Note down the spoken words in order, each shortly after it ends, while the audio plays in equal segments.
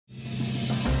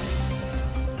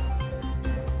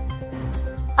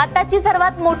आताची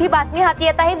सर्वात मोठी बातमी हाती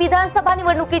येत आहे। विधानसभा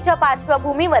निवडणुकीच्या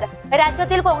पार्श्वभूमीवर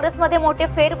राज्यातील काँग्रेसमध्ये मोठे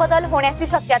फेरबदल होण्याची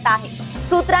शक्यता आहे।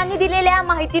 सूत्रांनी दिलेल्या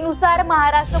माहितीनुसार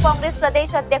महाराष्ट्र काँग्रेस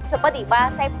प्रदेश अध्यक्षपदी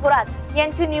बाळासाहेब थोरात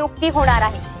यांची नियुक्ती होणार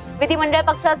आहे। विधिमंडळ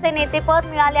पक्षाचे नेतेपद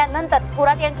मिळाल्यानंतर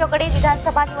थोरात यांच्याकडे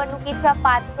विधानसभा निवडणुकीच्या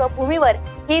पार्श्वभूमीवर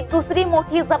ही दुसरी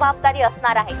मोठी जबाबदारी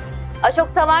असणार आहे। अशोक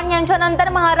चव्हाण यांच्यानंतर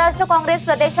महाराष्ट्र काँग्रेस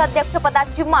प्रदेश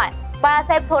अध्यक्षपदाची माळ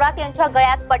बाळासाहेब थोरात यांच्या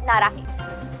गळ्यात पडणार आहे।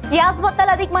 याचबद्दल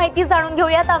अधिक माहिती जाणून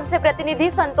घेऊयात। आमचे प्रतिनिधी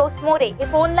संतोष मोरे हे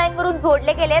फोन लाईन वरून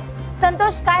जोडले गेलेत।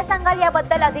 संतोष, काय सांगाल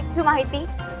याबद्दल अधिकची माहिती?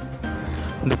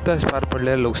 नुकत्याच पार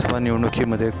पडलेल्या लोकसभा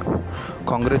निवडणुकीमध्ये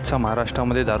काँग्रेसचा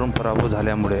महाराष्ट्रामध्ये दारुण पराभव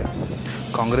झाल्यामुळे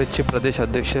काँग्रेसचे प्रदेश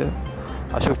अध्यक्ष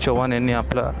अशोक चव्हाण यांनी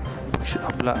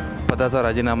आपला पदाचा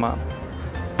राजीनामा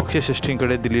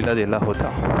पक्षश्रेष्ठींकडे दिल्लीला दिला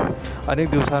होता। अनेक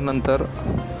दिवसानंतर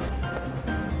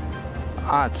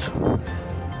आज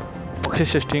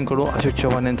पक्षश्रेष्ठींकडून अशोक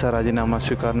चव्हाण यांचा राजीनामा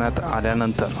स्वीकारण्यात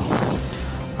आल्यानंतर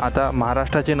आता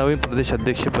महाराष्ट्राचे नवीन प्रदेश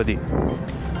अध्यक्षपदी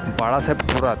बाळासाहेब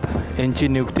थोरात यांची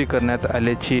नियुक्ती करण्यात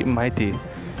आल्याची माहिती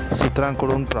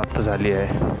सूत्रांकडून प्राप्त झाली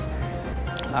आहे।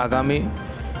 आगामी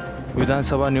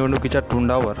विधानसभा निवडणुकीच्या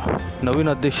तोंडावर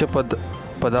नवीन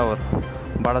पदावर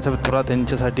बाळासाहेब थोरात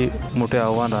यांच्यासाठी मोठे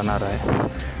आव्हान राहणार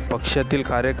आहे। पक्षातील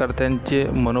कार्यकर्त्यांचे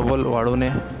मनोबल वाढवणे,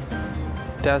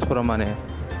 त्याचप्रमाणे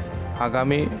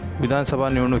आगामी विधानसभा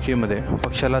निवडणुकीमध्ये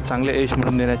पक्षाला चांगले यश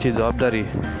मिळवून देण्याची जबाबदारी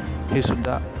ही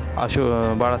सुद्धा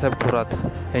बाळासाहेब थोरात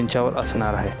यांच्यावर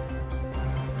असणार आहे।